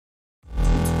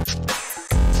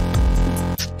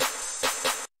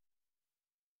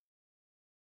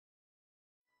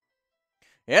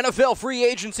NFL free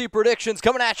agency predictions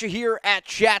coming at you here at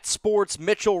Chat Sports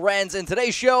Mitchell Renz. And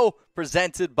today's show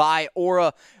presented by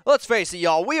Aura. Let's face it,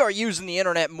 y'all, we are using the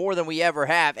internet more than we ever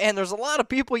have. And there's a lot of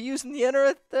people using the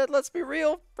internet that, let's be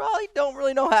real, probably don't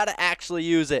really know how to actually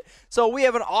use it. So we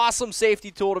have an awesome safety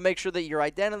tool to make sure that your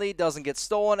identity doesn't get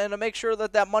stolen and to make sure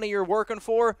that that money you're working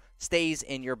for stays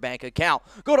in your bank account.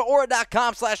 Go to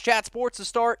aura.com/chatsports to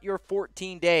start your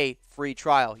 14-day free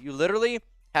trial. You literally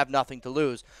have nothing to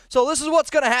lose. So this is what's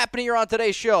going to happen here on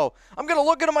today's show. I'm going to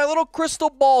look into my little crystal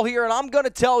ball here, and I'm going to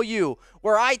tell you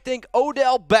where I think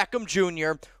Odell Beckham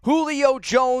Jr., Julio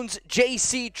Jones,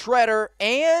 JC Tretter,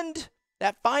 and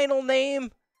that final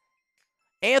name,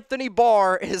 Anthony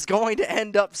Barr, is going to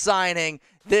end up signing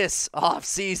this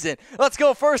offseason. Let's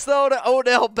go first, though, to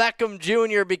Odell Beckham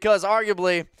Jr., because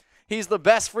arguably he's the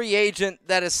best free agent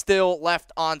that is still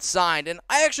left unsigned. And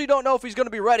I actually don't know if he's going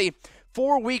to be ready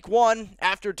for week one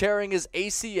after tearing his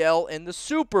ACL in the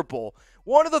Super Bowl.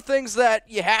 One of the things that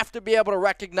you have to be able to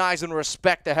recognize and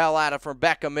respect the hell out of from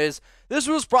Beckham is this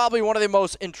was probably one of the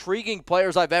most intriguing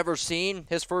players I've ever seen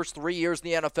his first 3 years in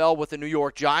the NFL with the New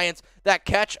York Giants. That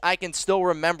catch, I can still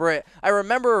remember it. I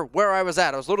remember where I was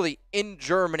at. I was literally in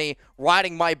Germany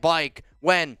riding my bike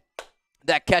when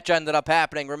that catch ended up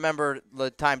happening. Remember, the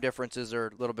time differences are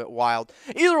a little bit wild.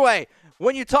 Either way,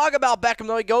 when you talk about Beckham,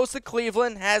 though, he goes to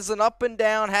Cleveland, has an up and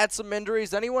down, had some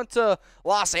injuries. Then he went to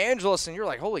Los Angeles, and you're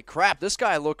like, holy crap, this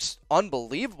guy looks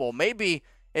unbelievable. Maybe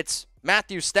it's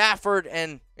Matthew Stafford,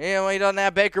 and he doesn't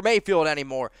have Baker Mayfield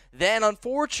anymore. Then,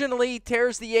 unfortunately, he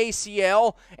tears the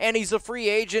ACL, and he's a free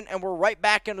agent, and we're right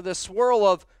back into this swirl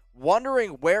of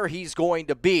wondering where he's going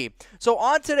to be. So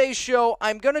on today's show,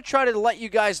 I'm going to try to let you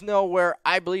guys know where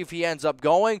I believe he ends up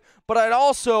going, but I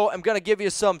also am going to give you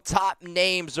some top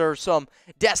names or some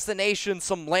destinations,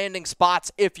 some landing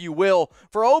spots, if you will.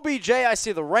 For OBJ, I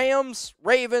see the Rams,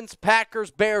 Ravens,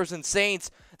 Packers, Bears, and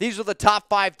Saints. These are the top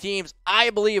 5 teams I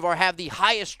believe have the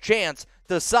highest chance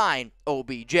to sign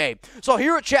OBJ. So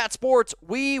here at Chat Sports,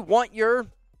 we want your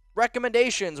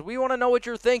recommendations. We want to know what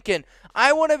you're thinking.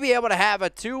 I want to be able to have a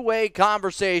two-way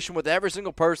conversation with every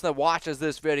single person that watches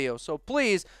this video. So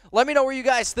please, let me know where you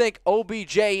guys think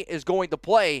OBJ is going to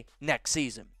play next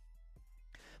season.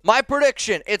 My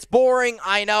prediction, it's boring,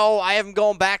 I know. I haven't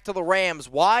gone back to the Rams.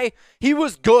 Why? He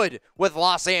was good with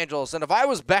Los Angeles. And if I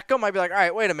was Beckham, I'd be like, all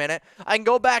right, wait a minute. I can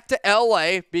go back to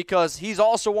LA because he's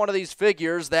also one of these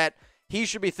figures that he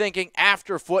should be thinking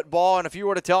after football. And if you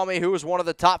were to tell me who was one of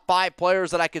the top 5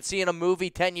 players that I could see in a movie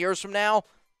 10 years from now,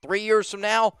 3 years from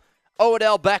now,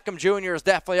 Odell Beckham Jr. is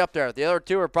definitely up there. The other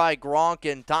two are probably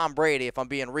Gronk and Tom Brady, if I'm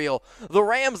being real. The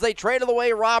Rams, they traded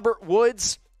away Robert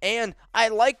Woods, and I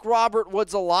like Robert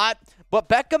Woods a lot, but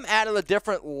Beckham added a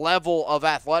different level of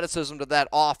athleticism to that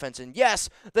offense. And yes,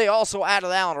 they also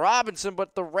added Allen Robinson,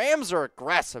 but the Rams are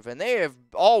aggressive, and they have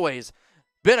always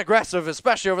been aggressive,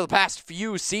 especially over the past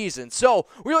few seasons. So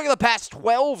we look at the past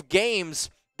 12 games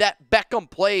that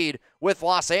Beckham played with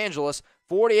Los Angeles.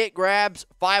 48 grabs,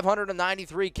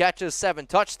 593 catches, 7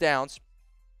 touchdowns.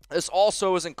 This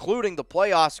also is including the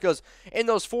playoffs because in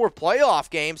those 4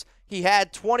 playoff games, he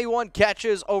had 21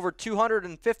 catches, over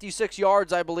 256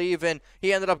 yards, I believe, and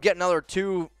he ended up getting another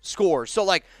 2 scores. So,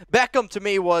 Beckham to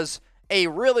me was a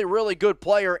really, really good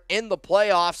player in the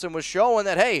playoffs and was showing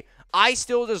that, hey, I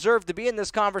still deserve to be in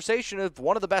this conversation of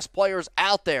one of the best players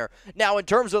out there. Now, in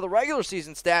terms of the regular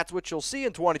season stats, which you'll see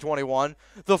in 2021,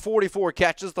 the 44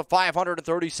 catches, the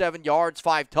 537 yards,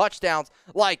 5 touchdowns,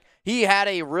 he had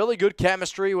a really good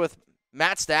chemistry with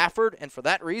Matt Stafford, and for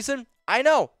that reason, I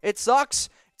know, it sucks.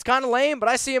 It's kind of lame, but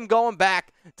I see him going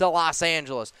back to Los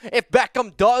Angeles. If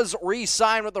Beckham does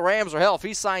re-sign with the Rams, or hell, if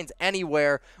he signs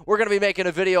anywhere, we're going to be making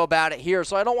a video about it here,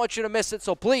 so I don't want you to miss it.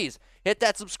 So please, hit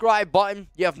that subscribe button.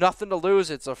 You have nothing to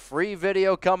lose. It's a free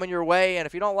video coming your way, and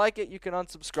if you don't like it, you can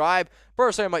unsubscribe.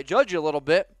 Personally, I might judge you a little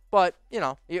bit, but,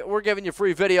 we're giving you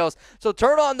free videos. So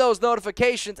turn on those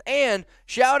notifications, and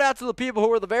shout out to the people who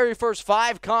were the very first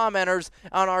 5 commenters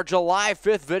on our July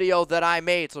 5th video that I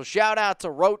made. So shout out to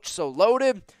Roach So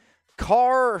Loaded,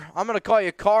 I'm going to call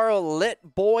you Carl Lit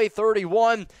Boy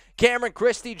 31, Cameron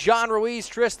Christie, John Ruiz,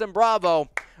 Tristan Bravo.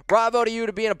 Bravo to you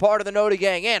to being a part of the Noti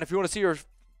Gang. And if you want to see your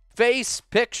face,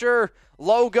 picture,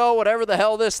 logo, whatever the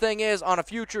hell this thing is on a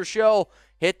future show,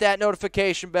 hit that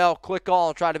notification bell, click all,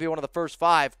 and try to be one of the first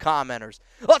 5 commenters.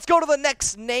 Let's go to the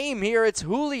next name here. It's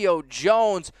Julio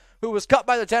Jones, who was cut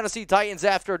by the Tennessee Titans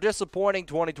after a disappointing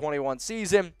 2021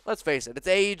 season. Let's face it, it's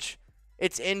age,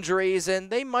 it's injuries,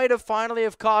 and they might have finally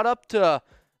have caught up to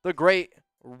the great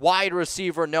wide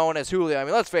receiver known as Julio. I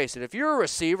mean, let's face it, if you're a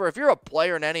receiver, if you're a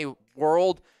player in any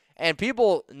world, and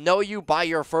people know you by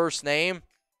your first name,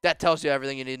 That tells you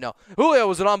everything you need to know. Julio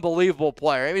was an unbelievable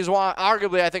player. I mean, he's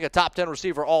arguably, I think, a top 10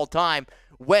 receiver all time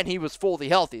when he was fully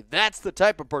healthy. That's the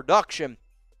type of production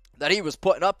that he was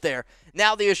putting up there.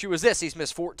 Now the issue is this. He's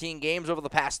missed 14 games over the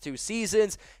past 2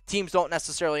 seasons. Teams don't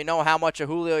necessarily know how much of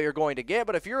Julio you're going to get,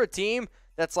 but if you're a team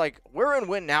that's like, we're in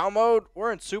win now mode,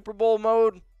 we're in Super Bowl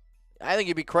mode, I think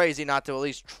you'd be crazy not to at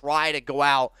least try to go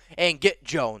out and get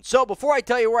Jones. So before I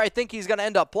tell you where I think he's going to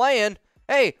end up playing,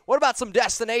 hey, what about some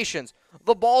destinations?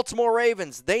 The Baltimore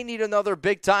Ravens, they need another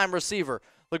big-time receiver.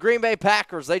 The Green Bay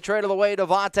Packers, they traded away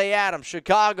Devontae Adams.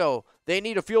 Chicago, they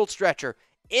need a field stretcher.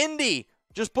 Indy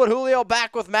just put Julio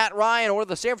back with Matt Ryan, or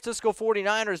the San Francisco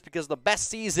 49ers, because the best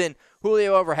season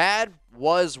Julio ever had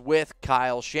was with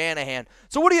Kyle Shanahan.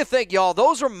 So what do you think, y'all?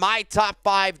 Those are my top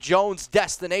 5 Jones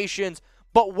destinations,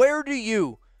 but where do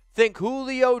you think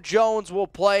Julio Jones will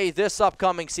play this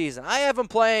upcoming season? I have him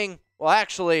playing, well,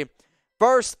 actually,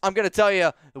 first, I'm going to tell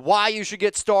you why you should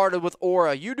get started with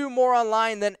Aura. You do more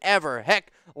online than ever.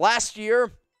 Heck, last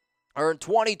year, or in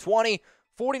 2020,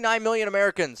 49 million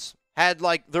Americans had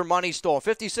their money stolen.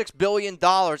 $56 billion.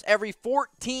 Every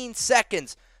 14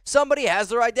 seconds, somebody has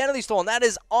their identity stolen. That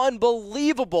is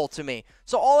unbelievable to me.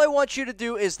 So all I want you to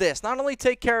do is this. Not only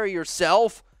take care of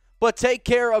yourself, but take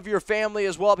care of your family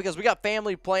as well, because we got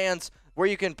family plans where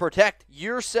you can protect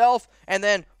yourself and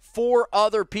then 4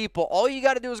 other people. All you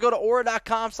got to do is go to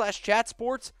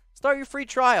aura.com/chatsports. Start your free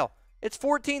trial. It's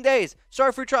 14 days. Start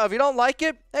a free trial. If you don't like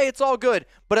it, hey, it's all good.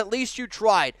 But at least you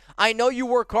tried. I know you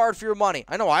work hard for your money.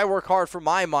 I know I work hard for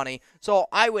my money. So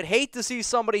I would hate to see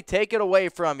somebody take it away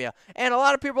from you. And a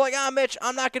lot of people are like, Mitch,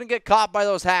 I'm not going to get caught by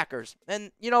those hackers.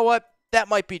 And you know what? That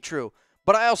might be true.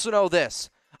 But I also know this.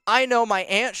 I know my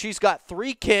aunt, she's got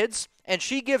 3 kids. And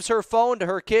she gives her phone to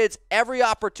her kids every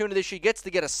opportunity she gets to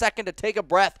get a second to take a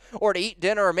breath or to eat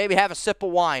dinner or maybe have a sip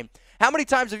of wine. How many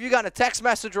times have you gotten a text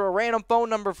message or a random phone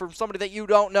number from somebody that you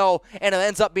don't know and it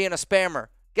ends up being a spammer?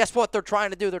 Guess what they're trying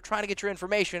to do? They're trying to get your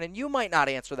information, and you might not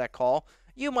answer that call.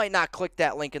 You might not click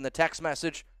that link in the text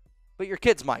message, but your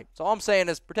kids might. So all I'm saying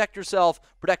is protect yourself,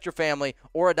 protect your family,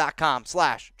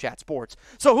 aura.com/chatsports.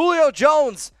 So Julio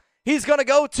Jones, he's going to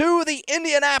go to the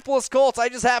Indianapolis Colts. I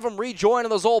just have him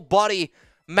rejoining his old buddy,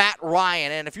 Matt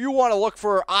Ryan. And if you want to look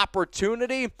for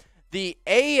opportunity, the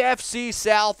AFC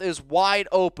South is wide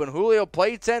open. Julio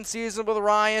played 10 seasons with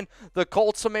Ryan. The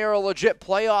Colts are a legit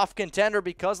playoff contender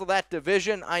because of that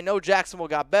division. I know Jacksonville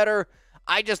got better.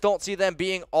 I just don't see them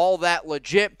being all that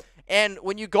legit. And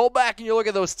when you go back and you look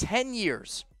at those 10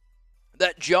 years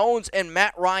that Jones and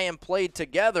Matt Ryan played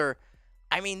together,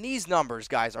 I mean, these numbers,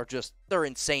 guys, are just, they're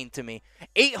insane to me.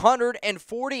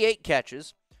 848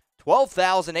 catches,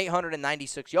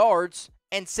 12,896 yards,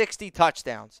 and 60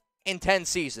 touchdowns in 10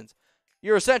 seasons.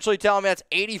 You're essentially telling me that's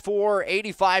 84,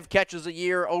 85 catches a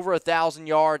year, over 1,000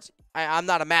 yards. I'm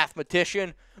not a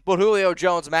mathematician, but Julio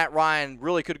Jones and Matt Ryan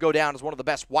really could go down as one of the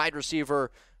best wide receiver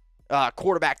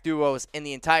quarterback duos in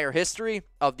the entire history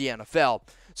of the NFL.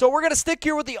 So we're going to stick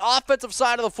here with the offensive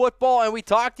side of the football, and we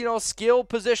talked, skill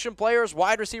position players,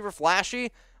 wide receiver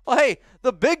flashy. Well, hey,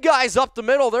 the big guys up the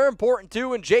middle, they're important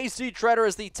too, and JC Tretter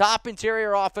is the top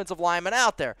interior offensive lineman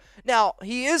out there. Now,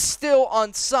 he is still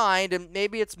unsigned, and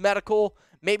maybe it's medical,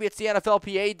 maybe it's the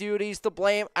NFLPA duties to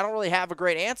blame. I don't really have a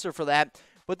great answer for that,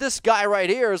 but this guy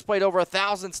right here has played over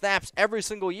 1,000 snaps every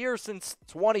single year since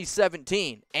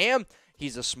 2017, and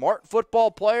he's a smart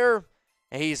football player.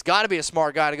 And he's got to be a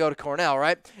smart guy to go to Cornell,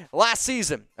 right? Last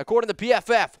season, according to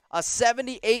PFF, a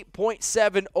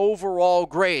 78.7 overall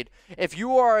grade. If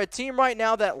you are a team right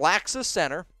now that lacks a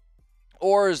center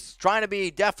or is trying to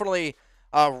be definitely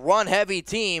a run-heavy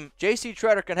team, JC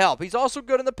Tretter can help. He's also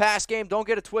good in the pass game. Don't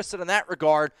get it twisted in that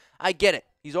regard. I get it.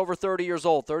 He's over 30 years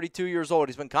old, 32 years old.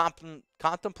 He's been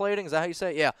contemplating, is that how you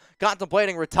say it? Yeah,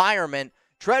 contemplating retirement.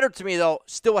 Tretter, to me, though,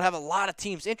 still would have a lot of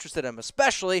teams interested in him,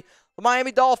 especially the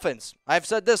Miami Dolphins. I've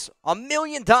said this a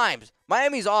million times.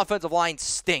 Miami's offensive line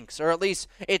stinks, or at least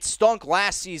it stunk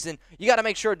last season. You got to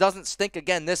make sure it doesn't stink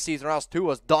again this season, or else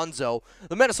Tua's donezo.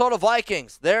 The Minnesota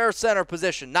Vikings, their center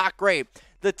position, not great.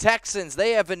 The Texans,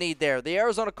 they have a need there. The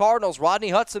Arizona Cardinals, Rodney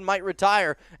Hudson might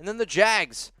retire. And then the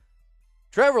Jags.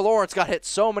 Trevor Lawrence got hit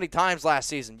so many times last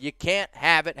season. You can't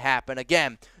have it happen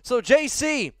again. So,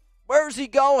 JC, where's he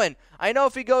going? I know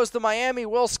if he goes to Miami,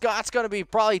 Will Scott's going to be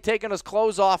probably taking his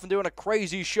clothes off and doing a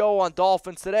crazy show on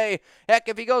Dolphins today. Heck,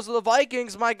 if he goes to the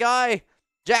Vikings, my guy,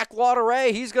 Jack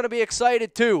Lauderay, he's going to be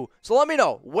excited too. So let me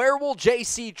know, where will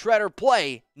JC Tretter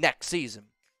play next season?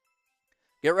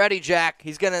 Get ready, Jack.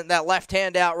 He's getting that left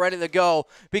hand out, ready to go,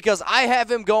 because I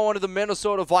have him going to the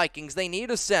Minnesota Vikings. They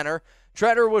need a center.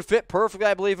 Tretter would fit perfectly,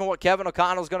 I believe, in what Kevin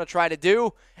O'Connell is going to try to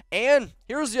do. And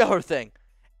here's the other thing.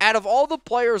 Out of all the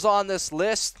players on this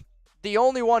list, the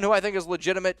only one who I think is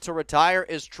legitimate to retire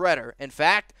is Tretter. In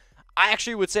fact, I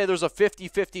actually would say there's a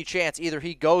 50-50 chance either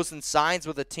he goes and signs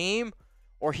with a team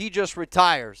or he just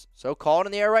retires. So call it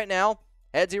in the air right now.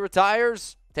 Heads, he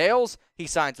retires. Tails, he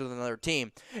signs with another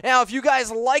team. Now, if you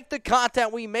guys like the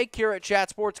content we make here at Chat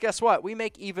Sports, guess what? We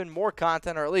make even more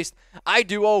content, or at least I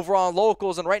do, over on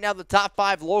Locals. And right now, the top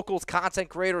 5 Locals content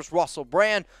creators: Russell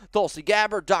Brand, Tulsi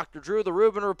Gabbard, Dr. Drew, The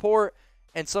Rubin Report,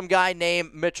 and some guy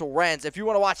named Mitchell Renz. If you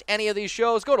want to watch any of these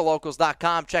shows, go to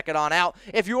locals.com, check it on out.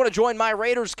 If you want to join my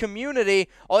Raiders community,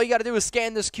 all you got to do is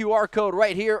scan this QR code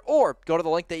right here or go to the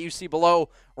link that you see below,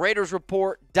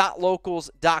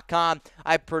 raidersreport.locals.com.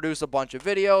 I produce a bunch of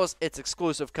videos. It's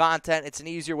exclusive content. It's an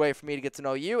easier way for me to get to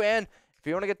know you. And if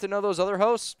you want to get to know those other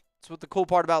hosts, that's what the cool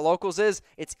part about Locals is.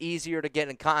 It's easier to get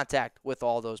in contact with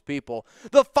all those people.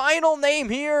 The final name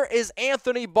here is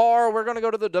Anthony Barr. We're going to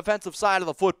go to the defensive side of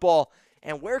the football.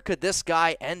 And where could this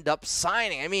guy end up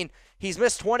signing? I mean, he's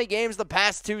missed 20 games the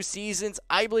past 2 seasons.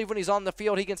 I believe when he's on the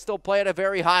field, he can still play at a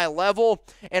very high level.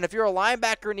 And if you're a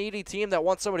linebacker-needy team that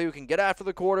wants somebody who can get after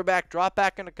the quarterback, drop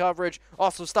back into coverage,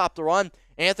 also stop the run,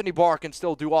 Anthony Barr can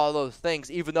still do all those things,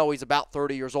 even though he's about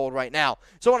 30 years old right now.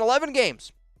 So in 11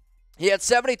 games, he had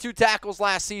 72 tackles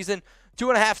last season,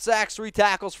 2.5 sacks, 3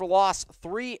 tackles for loss,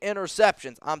 3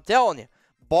 interceptions. I'm telling you,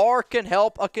 Barr can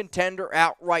help a contender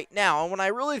out right now. And when I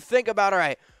really think about, all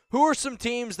right, who are some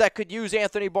teams that could use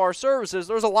Anthony Barr's services,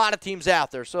 there's a lot of teams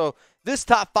out there. So this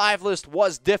top 5 list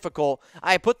was difficult.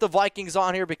 I put the Vikings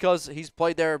on here because he's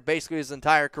played there basically his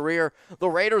entire career. The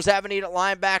Raiders have a need at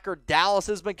linebacker. Dallas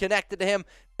has been connected to him.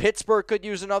 Pittsburgh could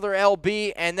use another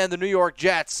LB. And then the New York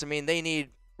Jets, I mean, they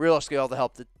need realistically all the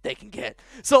help that they can get.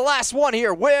 So last one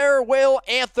here, where will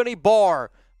Anthony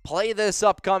Barr play this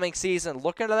upcoming season?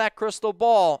 Look into that crystal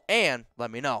ball and let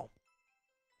me know.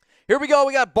 Here we go.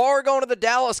 We got Barr going to the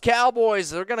Dallas Cowboys.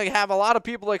 They're going to have a lot of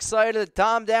people excited.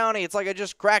 Tom Downey, it's like I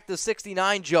just cracked the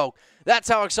 69 joke. That's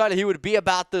how excited he would be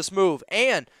about this move.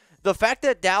 And the fact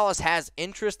that Dallas has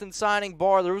interest in signing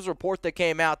Barr, there was a report that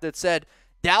came out that said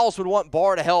Dallas would want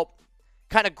Barr to help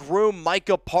kind of groom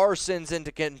Micah Parsons and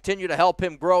to continue to help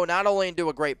him grow, not only into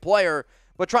a great player,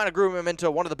 but trying to groom him into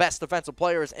one of the best defensive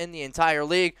players in the entire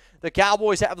league. The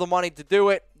Cowboys have the money to do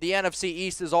it. The NFC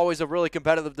East is always a really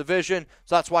competitive division,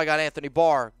 so that's why I got Anthony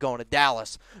Barr going to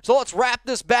Dallas. So let's wrap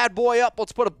this bad boy up.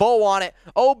 Let's put a bow on it.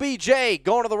 OBJ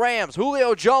going to the Rams.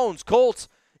 Julio Jones, Colts.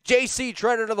 JC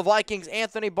Tretter to the Vikings.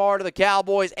 Anthony Barr to the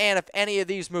Cowboys. And if any of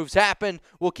these moves happen,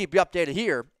 we'll keep you updated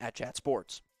here at Chat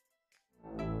Sports.